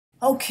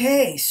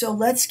Okay, so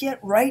let's get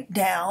right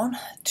down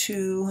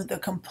to the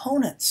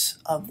components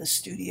of the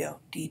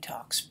Studio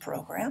Detox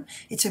program.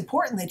 It's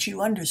important that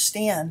you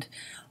understand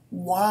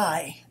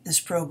why this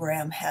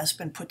program has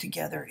been put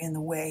together in the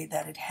way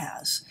that it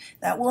has.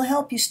 That will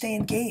help you stay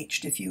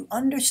engaged. If you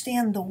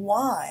understand the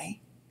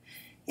why,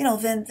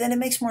 then it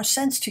makes more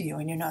sense to you,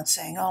 and you're not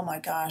saying, oh my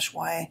gosh,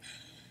 why?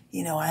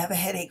 I have a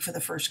headache for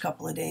the first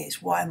couple of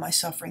days. Why am I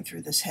suffering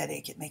through this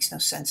headache? It makes no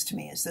sense to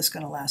me. Is this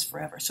going to last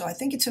forever? So I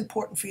think it's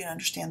important for you to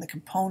understand the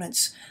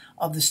components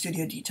of the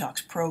Studio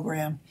Detox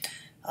program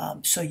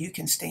so you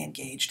can stay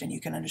engaged and you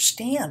can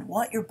understand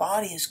what your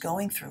body is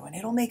going through. And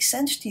it'll make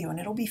sense to you and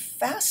it'll be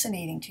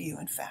fascinating to you,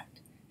 in fact.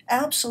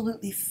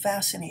 Absolutely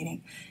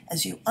fascinating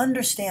as you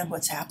understand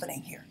what's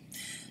happening here.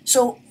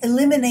 So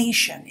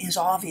elimination is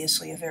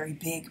obviously a very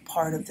big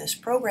part of this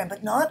program,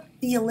 but not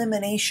the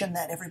elimination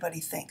that everybody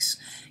thinks.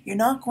 You're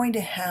not going to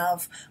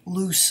have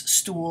loose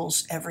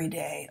stools every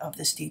day of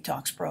this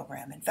detox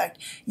program. In fact,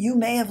 you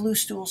may have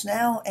loose stools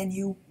now, and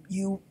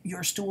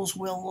your stools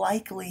will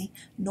likely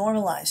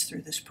normalize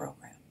through this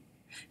program.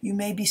 You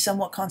may be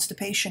somewhat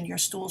constipation. Your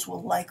stools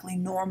will likely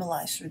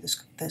normalize through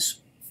this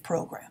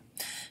program.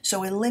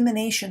 So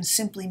elimination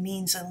simply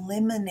means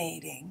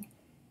eliminating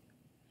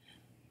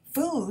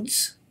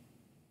foods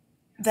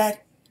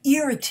that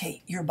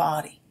irritate your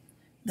body,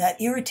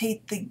 that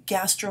irritate the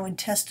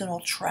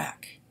gastrointestinal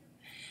tract.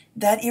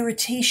 That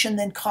irritation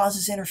then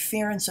causes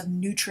interference of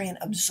nutrient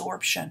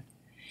absorption.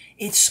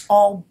 It's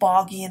all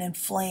boggy and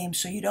inflamed,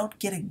 so you don't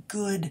get a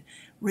good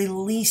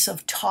release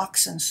of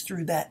toxins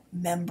through that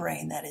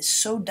membrane that is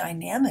so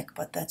dynamic,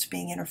 but that's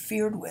being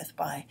interfered with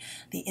by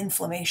the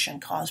inflammation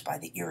caused by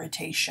the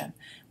irritation,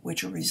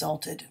 which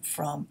resulted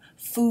from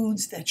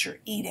foods that you're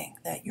eating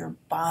that your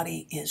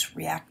body is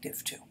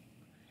reactive to.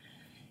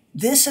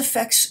 This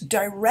affects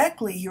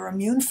directly your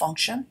immune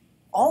function,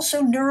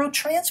 also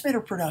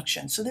neurotransmitter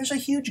production. So there's a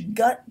huge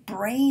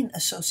gut-brain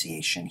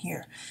association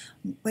here.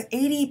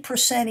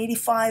 80%,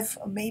 85,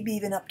 maybe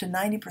even up to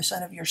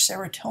 90% of your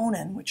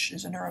serotonin, which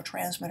is a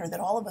neurotransmitter that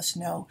all of us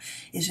know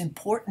is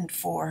important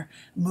for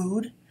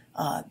mood,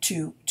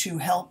 to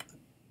help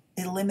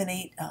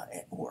eliminate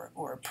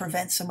or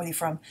prevent somebody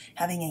from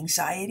having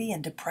anxiety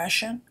and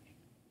depression.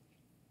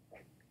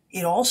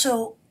 It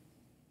also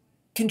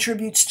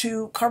contributes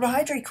to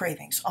carbohydrate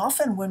cravings.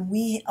 Often when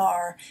we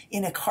are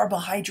in a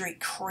carbohydrate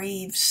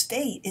crave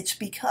state, it's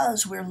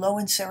because we're low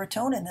in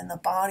serotonin and the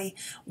body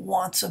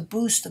wants a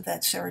boost of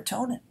that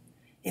serotonin.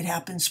 It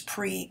happens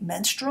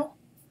pre-menstrual.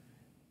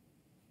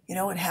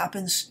 It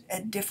happens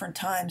at different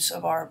times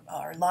of our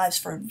lives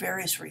for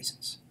various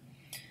reasons.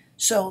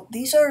 So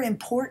these are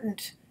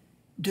important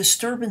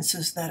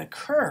disturbances that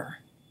occur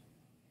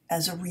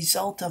as a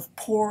result of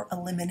poor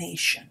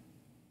elimination.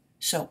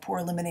 So poor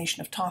elimination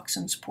of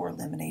toxins, poor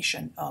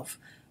elimination of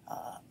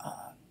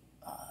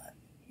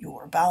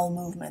your bowel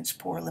movements,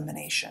 poor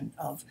elimination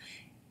of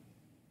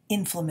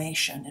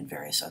inflammation and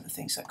various other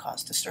things that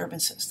cause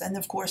disturbances. Then,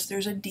 of course,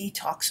 there's a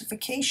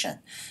detoxification.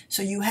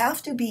 So you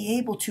have to be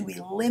able to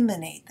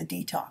eliminate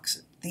the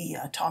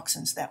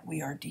toxins that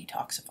we are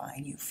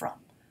detoxifying you from.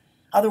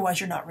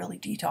 Otherwise, you're not really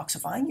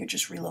detoxifying, you're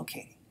just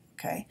relocating.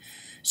 Okay?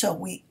 So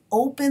we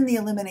open the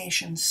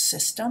elimination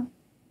system,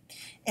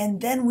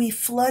 and then we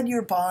flood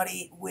your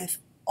body with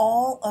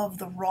all of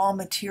the raw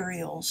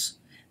materials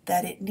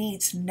that it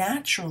needs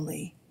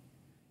naturally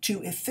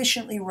to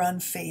efficiently run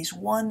phase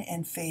 1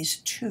 and phase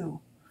 2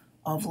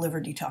 of liver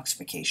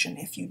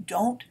detoxification. If you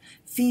don't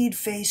feed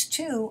phase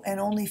 2 and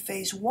only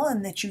phase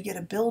 1, that you get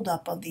a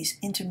buildup of these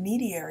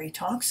intermediary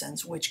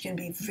toxins, which can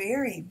be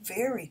very,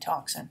 very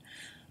toxic.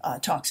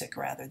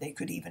 They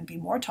could even be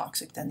more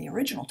toxic than the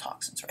original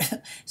toxins,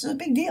 right? This is a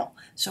big deal.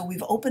 So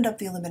we've opened up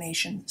the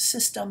elimination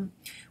system.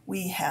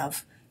 We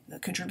have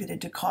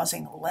contributed to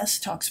causing less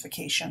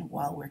toxification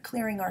while we're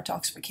clearing our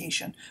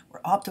toxification.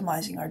 We're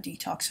optimizing our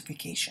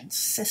detoxification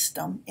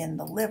system in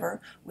the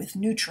liver with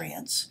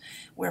nutrients.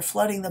 We're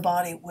flooding the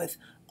body with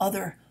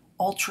other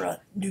ultra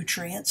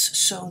nutrients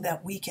so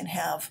that we can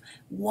have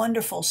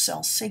wonderful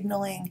cell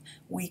signaling,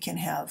 we can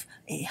have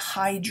a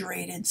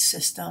hydrated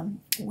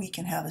system, we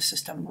can have a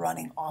system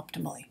running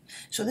optimally.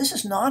 So this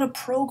is not a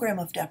program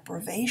of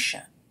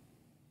deprivation.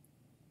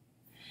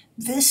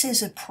 This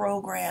is a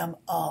program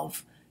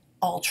of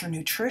ultra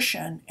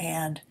nutrition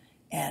and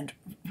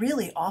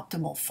really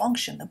optimal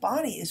function. The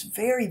body is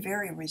very,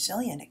 very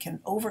resilient. It can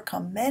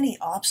overcome many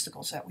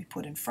obstacles that we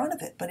put in front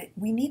of it, but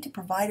we need to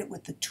provide it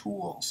with the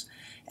tools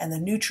and the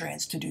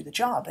nutrients to do the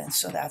job. And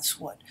so that's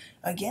what,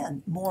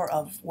 again, more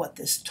of what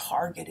this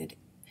targeted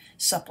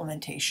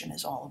supplementation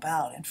is all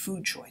about, and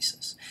food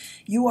choices.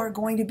 You are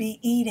going to be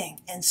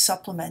eating and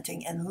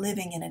supplementing and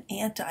living in an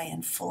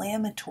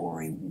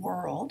anti-inflammatory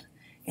world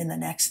in the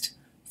next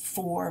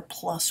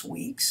 4+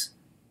 weeks.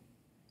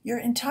 Your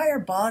entire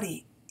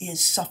body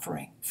is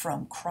suffering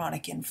from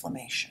chronic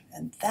inflammation,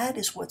 and that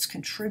is what's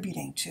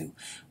contributing to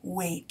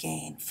weight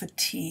gain,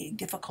 fatigue,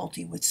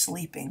 difficulty with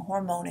sleeping,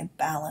 hormone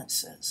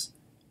imbalances,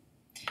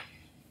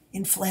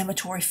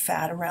 inflammatory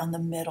fat around the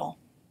middle,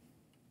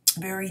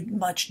 very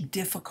much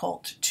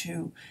difficult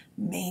to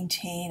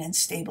maintain and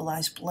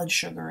stabilize blood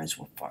sugar as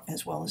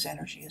well as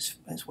energy,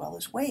 as well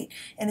as weight.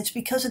 And it's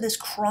because of this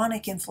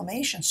chronic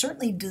inflammation.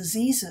 Certainly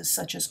diseases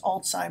such as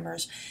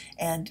Alzheimer's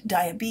and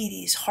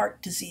diabetes,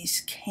 heart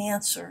disease,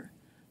 cancer,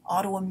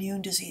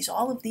 autoimmune disease,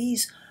 all of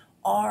these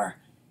are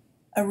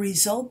a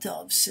result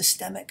of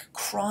systemic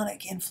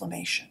chronic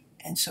inflammation.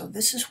 And so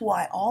this is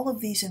why all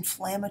of these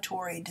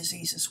inflammatory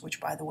diseases,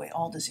 which by the way,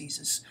 all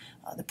diseases,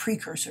 the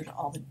precursor to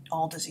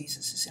all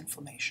diseases is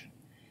inflammation.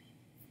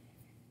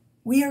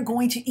 We are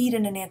going to eat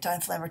in an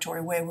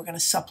anti-inflammatory way. We're going to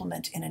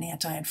supplement in an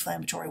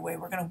anti-inflammatory way.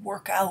 We're going to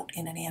work out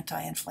in an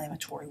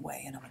anti-inflammatory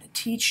way. And I'm going to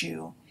teach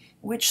you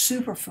which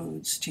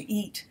superfoods to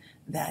eat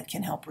that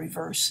can help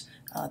reverse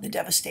the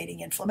devastating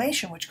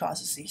inflammation which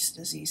causes these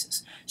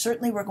diseases.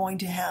 Certainly we're going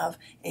to have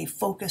a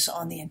focus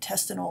on the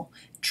intestinal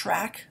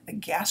tract, the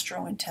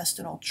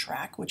gastrointestinal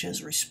tract, which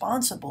is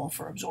responsible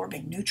for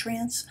absorbing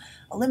nutrients,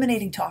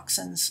 eliminating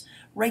toxins,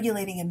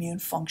 regulating immune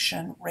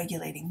function,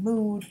 regulating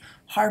mood,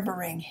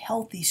 harboring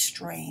healthy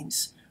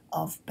strains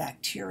of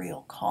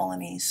bacterial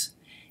colonies,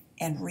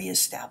 and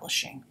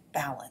reestablishing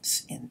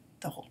balance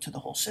to the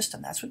whole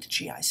system. That's what the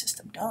GI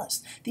system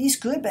does. These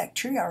good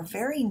bacteria are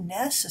very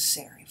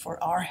necessary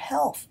for our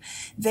health.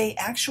 They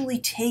actually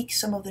take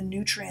some of the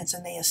nutrients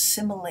and they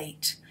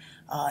assimilate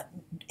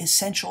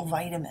essential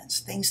vitamins,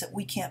 things that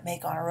we can't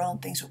make on our own,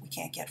 things that we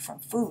can't get from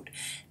food.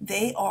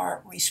 They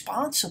are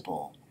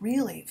responsible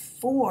really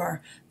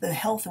for the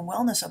health and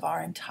wellness of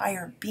our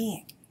entire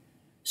being.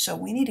 So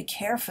we need to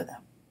care for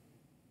them.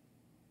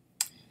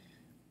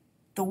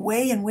 The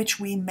way in which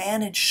we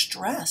manage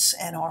stress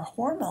and our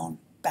hormone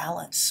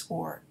balance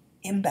or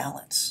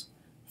imbalance,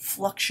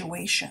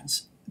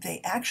 fluctuations,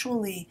 they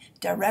actually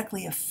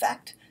directly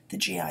affect the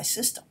GI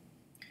system.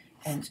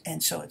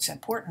 And so it's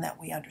important that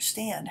we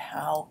understand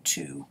how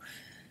to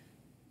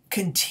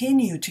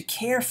continue to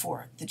care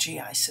for the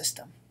GI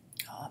system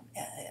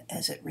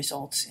as it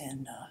results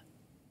in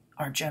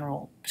our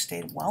general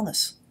state of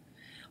wellness.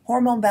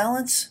 Hormone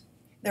balance.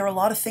 There are a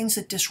lot of things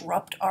that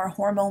disrupt our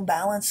hormone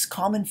balance.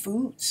 Common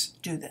foods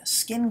do this.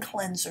 Skin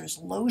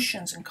cleansers,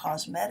 lotions, and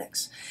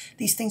cosmetics.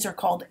 These things are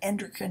called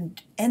endocrine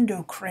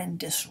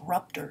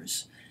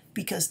disruptors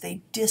because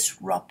they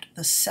disrupt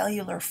the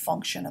cellular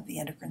function of the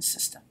endocrine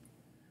system.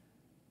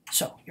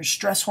 So your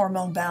stress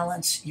hormone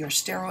balance, your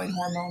steroid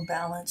hormone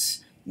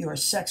balance, your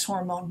sex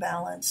hormone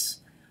balance,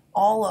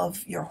 all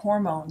of your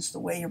hormones, the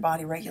way your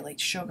body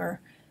regulates sugar,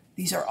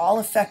 these are all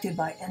affected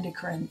by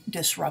endocrine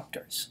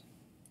disruptors.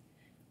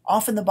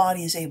 Often the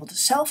body is able to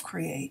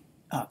self-correct,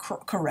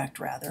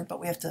 but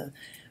we have to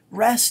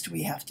rest,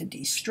 we have to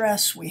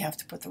de-stress, we have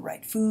to put the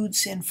right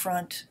foods in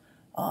front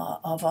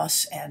of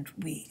us, and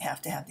we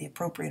have to have the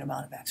appropriate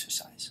amount of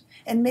exercise.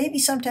 And maybe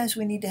sometimes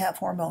we need to have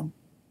hormone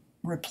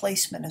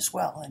replacement as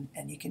well,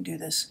 and you can do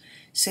this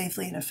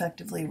safely and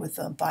effectively with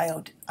a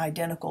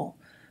bioidentical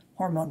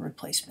hormone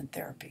replacement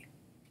therapy.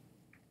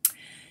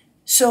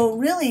 So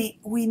really,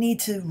 we need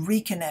to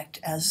reconnect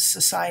as a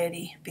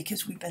society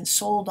because we've been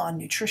sold on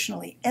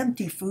nutritionally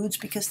empty foods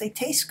because they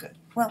taste good.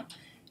 Well,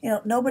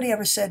 nobody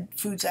ever said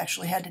foods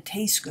actually had to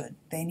taste good.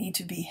 They need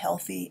to be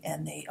healthy,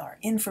 and they are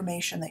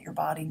information that your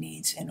body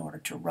needs in order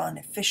to run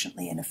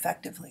efficiently and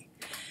effectively.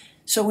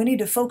 So we need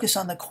to focus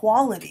on the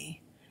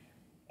quality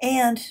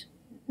and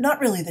not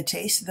really the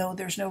taste, though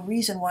there's no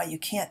reason why you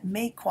can't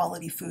make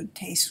quality food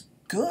taste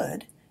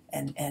good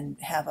and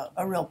have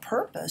a real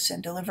purpose in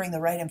delivering the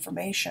right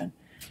information.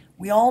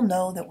 We all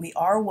know that we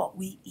are what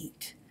we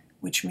eat,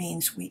 which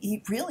means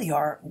we really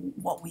are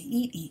what we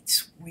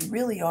eats. We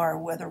really are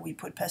whether we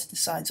put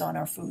pesticides on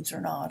our foods or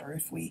not, or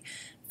if we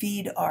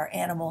feed our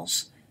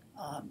animals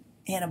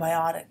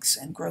antibiotics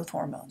and growth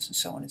hormones and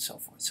so on and so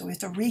forth. So we have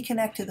to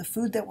reconnect to the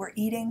food that we're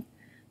eating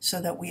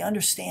so that we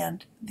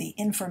understand the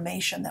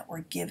information that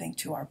we're giving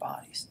to our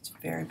bodies. It's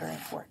very, very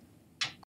important.